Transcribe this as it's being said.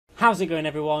How's it going,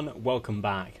 everyone? Welcome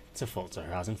back to Forza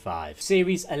Horizon 5.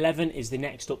 Series 11 is the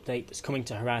next update that's coming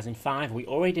to Horizon 5. We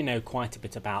already know quite a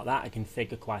bit about that. I can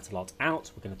figure quite a lot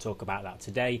out. We're going to talk about that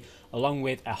today, along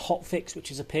with a hotfix which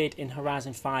has appeared in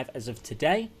Horizon 5 as of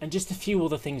today, and just a few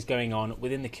other things going on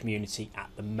within the community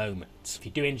at the moment. If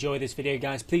you do enjoy this video,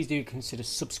 guys, please do consider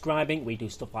subscribing. We do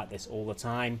stuff like this all the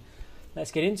time.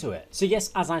 Let's get into it. So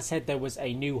yes, as I said, there was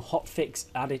a new hotfix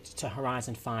added to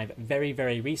Horizon 5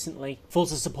 very recently.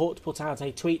 Forza Support put out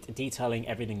a tweet detailing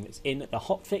everything that's in the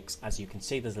hotfix. As you can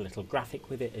see, there's a little graphic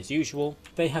with it as usual.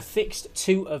 They have fixed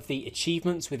 2 of the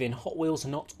achievements within Hot Wheels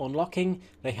not unlocking.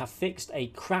 They have fixed a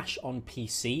crash on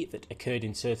PC that occurred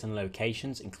in certain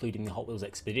locations, including the Hot Wheels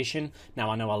Expedition.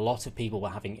 Now, I know a lot of people were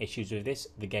having issues with this,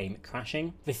 the game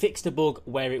crashing. They fixed a bug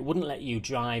where it wouldn't let you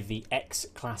drive the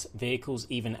X-Class vehicles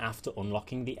even after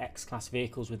unlocking the X-Class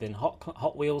vehicles within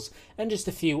Hot Wheels, and just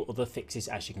a few other fixes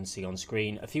as you can see on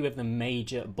screen. A few of the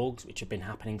major bugs which have been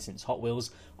happening since Hot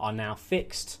Wheels are now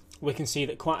fixed. We can see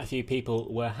that quite a few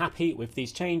people were happy with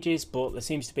these changes, but there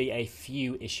seems to be a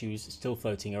few issues still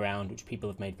floating around, which people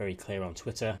have made very clear on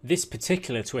Twitter. This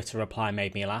particular Twitter reply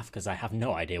made me laugh because I have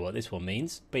no idea what this one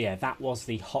means. But yeah, that was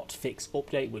the hotfix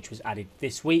update, which was added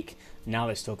this week. Now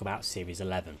let's talk about Series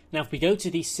 11. Now, if we go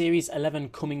to the Series 11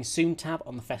 Coming Soon tab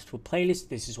on the festival playlist,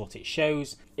 this is what it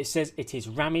shows. It says it is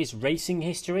Rami's racing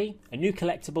history, a new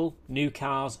collectible, new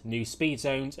cars, new speed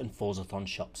zones, and Forzathon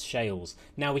shops shales.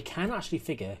 Now, we can actually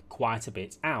figure quite a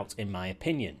bit out, in my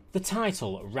opinion. The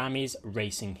title, Rami's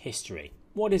racing history.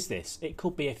 What is this? It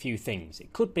could be a few things.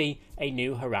 It could be a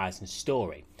new Horizon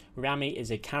story. Rami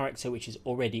is a character which is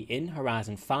already in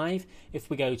Horizon 5. If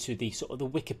we go to the sort of the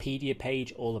Wikipedia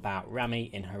page all about Rami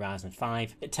in Horizon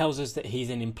 5, it tells us that he's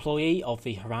an employee of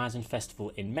the Horizon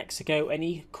Festival in Mexico and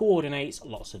he coordinates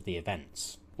lots of the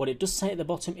events. What it does say at the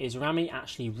bottom is Rami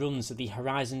actually runs the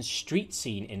Horizon street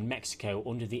scene in Mexico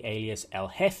under the alias El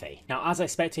Jefe. Now, as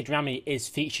expected, Rami is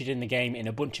featured in the game in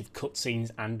a bunch of cutscenes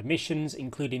and missions,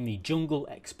 including the Jungle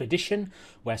Expedition,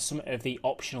 where some of the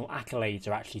optional accolades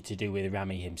are actually to do with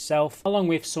Rami himself, along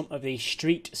with some of the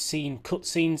street scene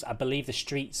cutscenes. I believe the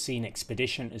street scene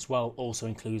expedition as well also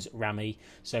includes Rami,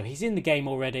 so he's in the game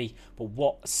already, but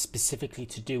what specifically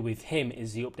to do with him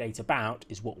is the update about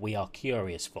is what we are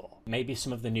curious for. Maybe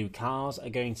some of the new cars are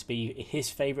going to be his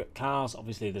favourite cars.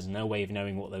 Obviously, there's no way of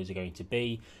knowing what those are going to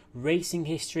be. Racing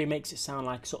history makes it sound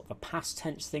like sort of a past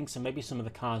tense thing, so maybe some of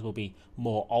the cars will be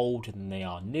more old than they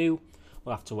are new.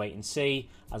 We'll have to wait and see.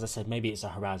 As I said, maybe it's a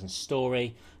Horizon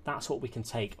story. That's what we can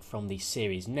take from the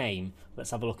series name. Let's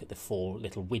have a look at the 4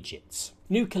 little widgets.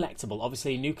 New collectible.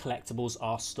 Obviously, new collectibles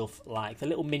are stuff like the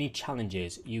little mini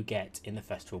challenges you get in the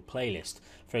festival playlist.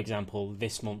 For example,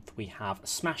 this month we have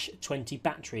Smash 20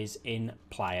 batteries in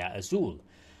Playa Azul.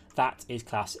 That is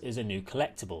classed as a new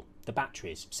collectible, the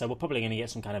batteries. So we're probably going to get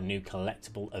some kind of new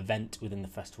collectible event within the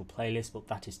festival playlist, but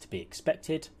that is to be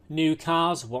expected. New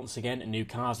cars, once again, new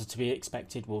cars are to be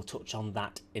expected. We'll touch on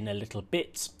that in a little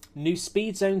bit. New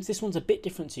speed zones, this one's a bit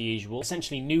different to usual.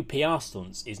 Essentially, new PR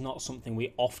stunts is not something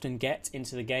we often get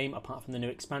into the game apart from the new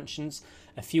expansions.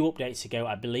 A few updates ago,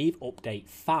 I believe update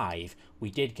 5, we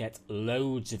did get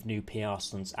loads of new PR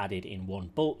stunts added in one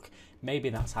bulk. Maybe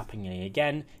that's happening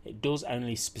again. It does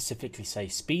only specifically say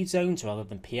speed zones rather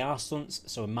than PR stunts,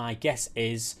 so my guess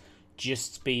is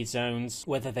just speed zones.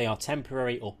 Whether they are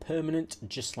temporary or permanent,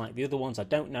 just like the other ones, I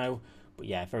don't know. But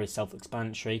yeah, very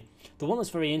self-explanatory. The one that's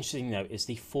very interesting though is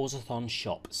the Forzathon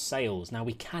shop sales. Now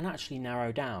we can actually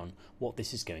narrow down what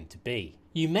this is going to be.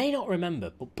 You may not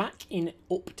remember, but back in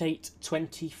update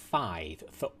 25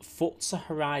 for Forza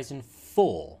Horizon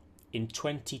 4 in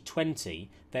 2020,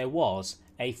 there was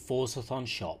a Forzathon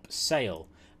shop sale.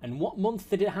 And what month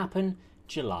did it happen?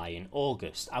 July and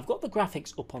August. I've got the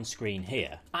graphics up on screen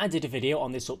here. I did a video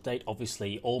on this update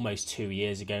obviously almost 2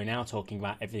 years ago now, talking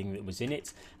about everything that was in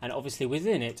it, and obviously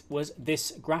within it was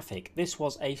this graphic. This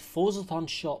was a Forzathon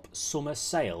shop summer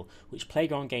sale which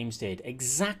Playground Games did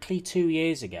exactly 2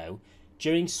 years ago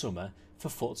during summer for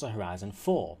Forza Horizon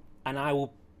 4, and I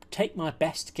will take my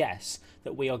best guess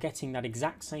that we are getting that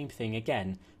exact same thing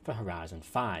again for Horizon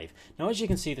 5. Now, as you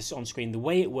can see this on screen, the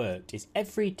way it worked is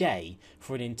every day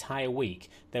for an entire week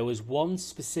there was one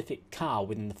specific car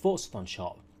within the Forzathon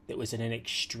shop that was at an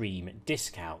extreme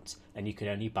discount, and you could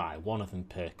only buy one of them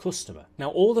per customer. Now,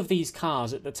 all of these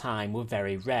cars at the time were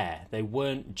very rare. They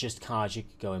weren't just cars you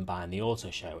could go and buy in the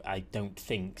auto show. I don't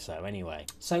think so anyway.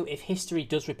 So if history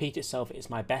does repeat itself, it's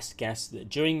my best guess that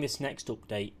during this next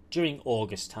update, during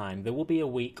August time, there will be a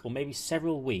week or maybe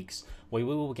several weeks where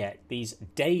we will get these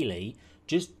daily,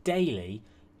 just daily,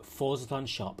 Forzathon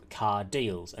Shop car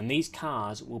deals, and these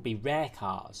cars will be rare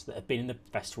cars that have been in the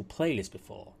festival playlist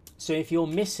before. So if you're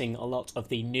missing a lot of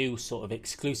the new sort of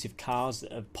exclusive cars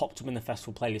that have popped up in the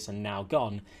festival playlist and now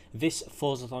gone, this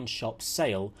Forzathon Shop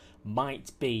sale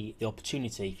might be the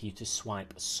opportunity for you to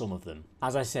swipe some of them.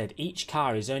 As I said, each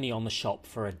car is only on the shop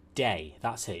for a day.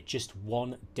 That's it, just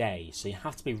one day. So you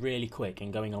have to be really quick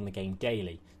and going on the game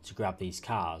daily to grab these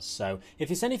cars. So if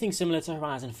it's anything similar to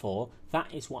Horizon 4,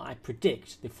 that is what I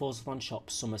predict the Forzathon Shop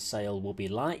summer sale will be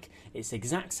like. It's the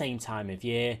exact same time of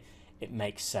year. It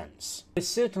makes sense. There's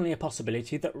certainly a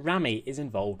possibility that Rami is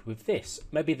involved with this.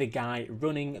 Maybe the guy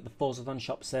running the Forzathon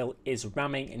Shop sale is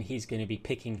Rami, and he's going to be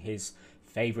picking his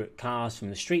favourite cars from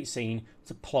the street scene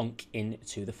to plonk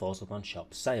into the Forzathon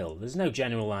Shop sale. There's no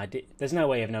general idea, there's no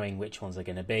way of knowing which ones are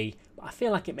going to be, but I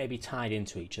feel like it may be tied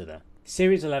into each other.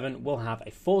 Series 11 will have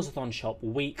a Forzathon Shop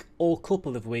week or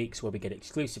couple of weeks where we get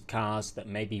exclusive cars that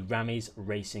may be Rami's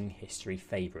racing history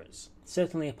favourites.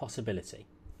 Certainly a possibility.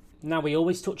 Now, we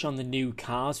always touch on the new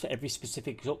cars for every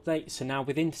specific update, so now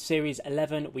within Series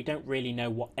 11 we don't really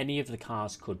know what any of the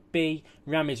cars could be.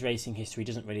 Rami's racing history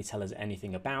doesn't really tell us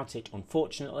anything about it,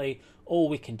 unfortunately. All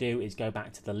we can do is go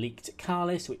back to the leaked car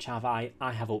list, which I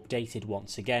have updated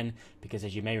once again, because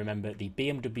as you may remember, the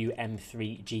BMW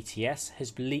M3 GTS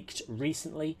has leaked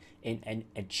recently in an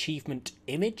achievement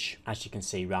image, as you can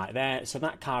see right there. So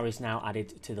that car is now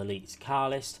added to the leaked car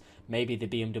list. Maybe the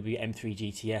BMW M3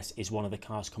 GTS is one of the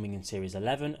cars coming in Series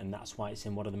 11, and that's why it's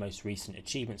in one of the most recent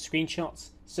achievement screenshots.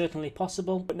 Certainly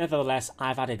possible, but nevertheless,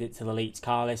 I've added it to the leaked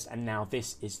car list, and now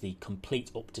this is the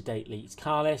complete up-to-date leaked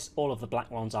car list. All of the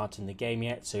black ones aren't in the game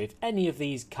yet, so if any of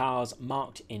these cars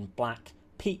marked in black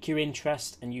pique your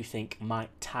interest and you think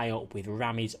might tie up with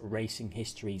Rami's racing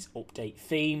history's update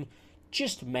theme,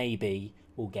 just maybe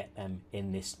we'll get them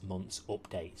in this month's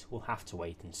update. We'll have to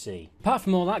wait and see. Apart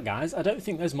from all that, guys, I don't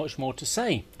think there's much more to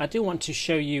say. I do want to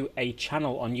show you a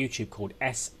channel on YouTube called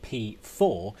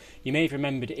SP4. You may have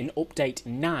remembered in update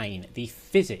 9, the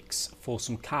physics for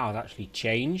some cars actually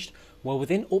changed. Well,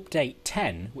 within update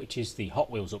 10, which is the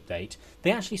Hot Wheels update,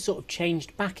 they actually sort of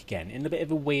changed back again in a bit of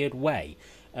a weird way.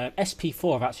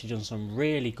 SP4 have actually done some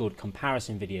really good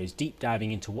comparison videos, deep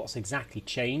diving into what's exactly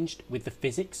changed with the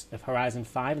physics of Horizon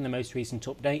 5 in the most recent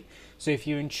update. So if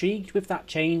you're intrigued with that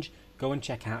change, go and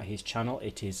check out his channel.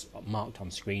 It is marked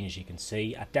on screen, as you can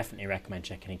see. I definitely recommend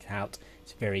checking it out.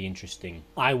 It's very interesting.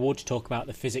 I would talk about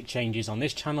the physics changes on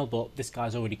this channel, but this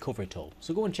guy's already covered it all.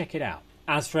 So go and check it out.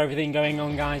 As for everything going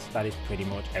on, guys, that is pretty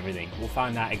much everything. We'll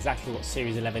find out exactly what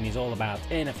Series 11 is all about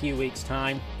in a few weeks'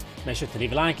 time. Make sure to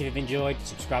leave a like if you've enjoyed,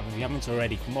 subscribe if you haven't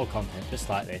already for more content just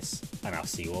like this, and I'll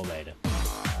see you all later.